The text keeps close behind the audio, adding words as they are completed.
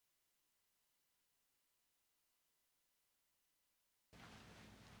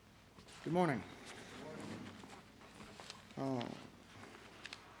Good morning. Uh,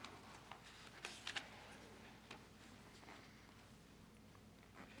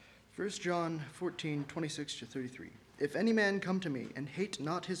 1 John 14:26-33. If any man come to me and hate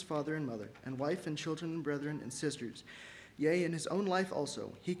not his father and mother, and wife and children and brethren and sisters, yea, and his own life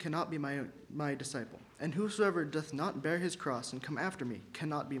also, he cannot be my disciple. And whosoever doth not bear his cross and come after me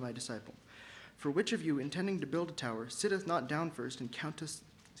cannot be my disciple. For which of you, intending to build a tower, sitteth not down first and counteth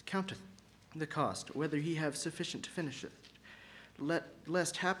the cost, whether he have sufficient to finish it?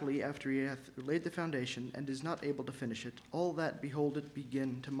 Lest haply, after he hath laid the foundation, and is not able to finish it, all that behold it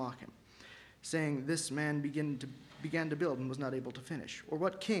begin to mock him, saying, This man began to build and was not able to finish. Or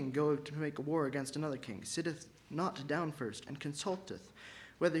what king, goeth to make a war against another king, sitteth not down first, and consulteth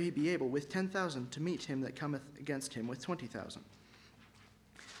whether he be able with 10,000 to meet him that cometh against him with 20,000?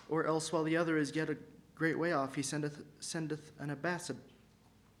 Or else, while the other is yet a great way off, he sendeth an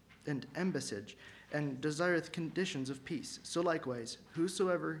embassage, and desireth conditions of peace. So likewise,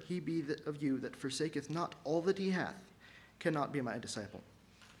 whosoever he be of you that forsaketh not all that he hath, cannot be my disciple.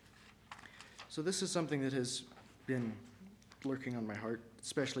 So this is something that has been lurking on my heart,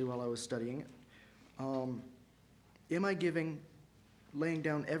 especially while I was studying it. Am I laying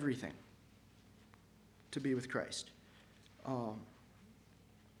down everything to be with Christ?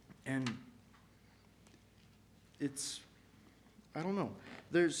 And I don't know.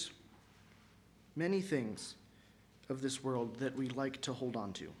 There's many things of this world that we like to hold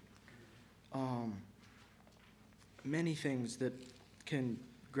on to. Many things that can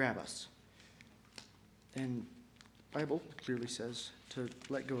grab us. And the Bible clearly says to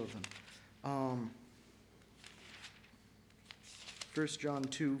let go of them. 1 John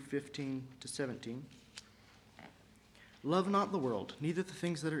 2:15-17. Love not the world, neither the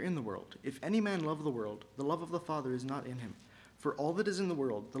things that are in the world. If any man love the world, the love of the Father is not in him. For all that is in the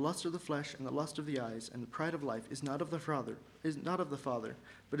world, the lust of the flesh and the lust of the eyes and the pride of life is not of the Father,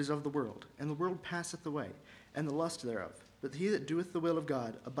 but is of the world. And the world passeth away, and the lust thereof. But he that doeth the will of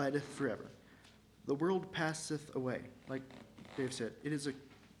God abideth forever. The world passeth away, like Dave said.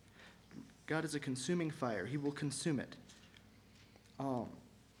 God is a consuming fire. He will consume it.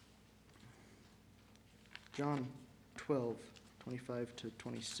 John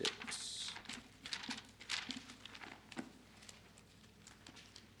 12:25-26.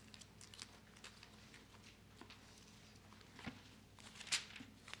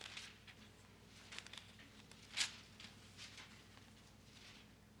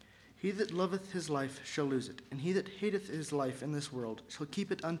 He that loveth his life shall lose it, and he that hateth his life in this world shall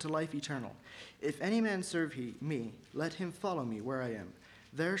keep it unto life eternal. If any man serve me, let him follow me where I am.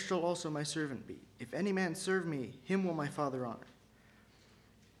 There shall also my servant be. If any man serve me, him will my Father honor.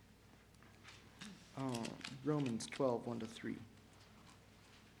 Romans 12:1-3.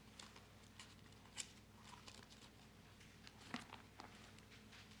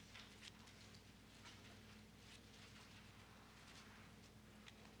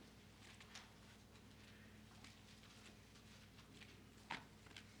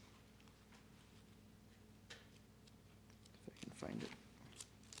 If I can find it.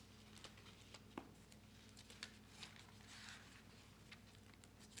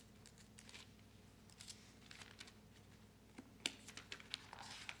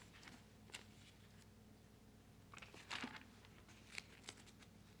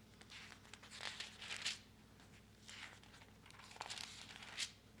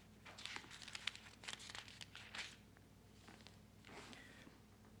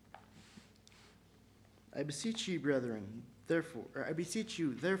 I beseech you,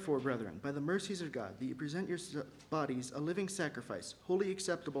 therefore, brethren, by the mercies of God, that you present your bodies a living sacrifice, wholly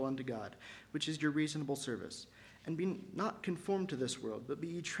acceptable unto God, which is your reasonable service. And be not conformed to this world, but be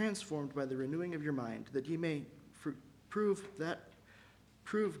ye transformed by the renewing of your mind, that ye may prove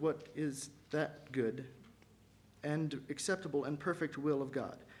what is that good and acceptable and perfect will of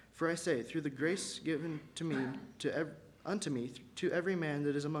God. For I say, through the grace given unto me to every man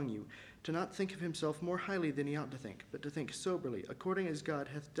that is among you, to not think of himself more highly than he ought to think, but to think soberly, according as God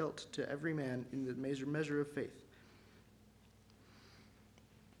hath dealt to every man in the measure of faith.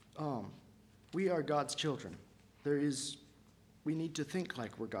 We are God's children. We need to think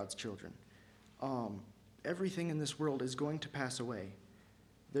like we're God's children. Everything in this world is going to pass away.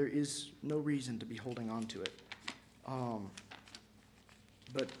 There is no reason to be holding on to it.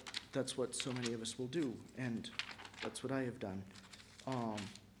 But that's what so many of us will do, and that's what I have done.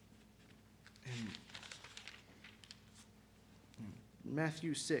 In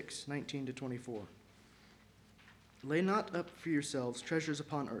Matthew 6:19-24. Lay not up for yourselves treasures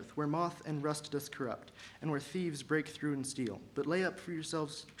upon earth, where moth and rust doth corrupt, and where thieves break through and steal. But lay up for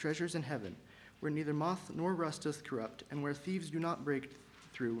yourselves treasures in heaven, where neither moth nor rust doth corrupt, and where thieves do not break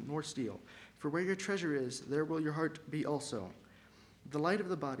through nor steal. For where your treasure is, there will your heart be also. The light of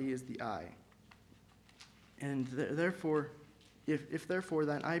the body is the eye. And therefore, if therefore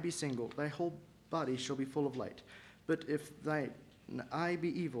thine eye be single, thy whole body shall be full of light. But if thine eye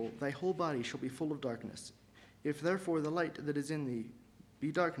be evil, thy whole body shall be full of darkness. If therefore the light that is in thee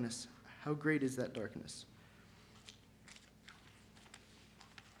be darkness, how great is that darkness?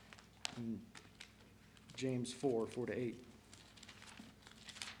 And James 4:4-8.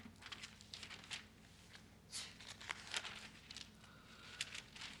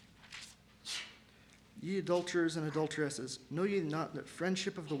 Ye adulterers and adulteresses, know ye not that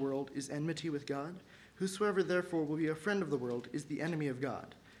friendship of the world is enmity with God? Whosoever therefore will be a friend of the world is the enemy of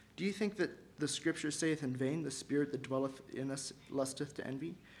God. Do you think that the Scripture saith in vain, the Spirit that dwelleth in us lusteth to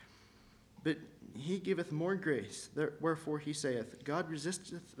envy? But he giveth more grace. Wherefore he saith, God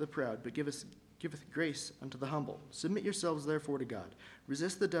resisteth the proud, but giveth grace unto the humble. Submit yourselves therefore to God.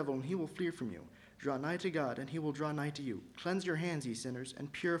 Resist the devil, and he will flee from you. Draw nigh to God, and he will draw nigh to you. Cleanse your hands, ye sinners,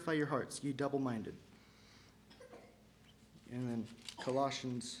 and purify your hearts, ye double-minded. And then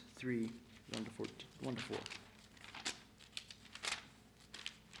Colossians 3:1-4.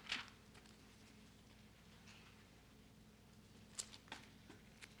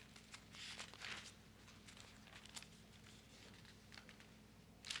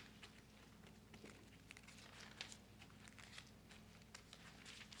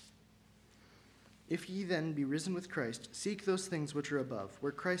 If ye then be risen with Christ, seek those things which are above,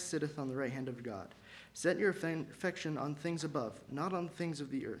 where Christ sitteth on the right hand of God. Set your affection on things above, not on things of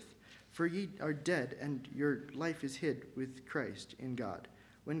the earth. For ye are dead, and your life is hid with Christ in God.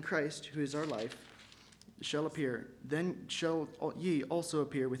 When Christ, who is our life, shall appear, then shall ye also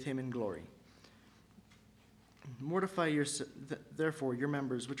appear with him in glory. Mortify therefore your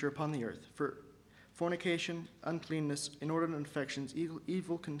members which are upon the earth, for fornication, uncleanness, inordinate affections,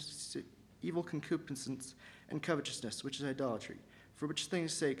 evil concupiscence, and covetousness, which is idolatry, for which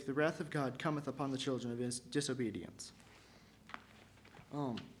things' sake the wrath of God cometh upon the children of his disobedience.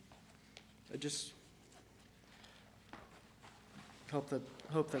 I just hope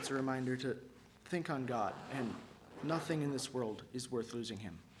that's a reminder to think on God, and nothing in this world is worth losing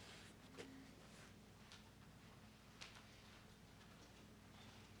him.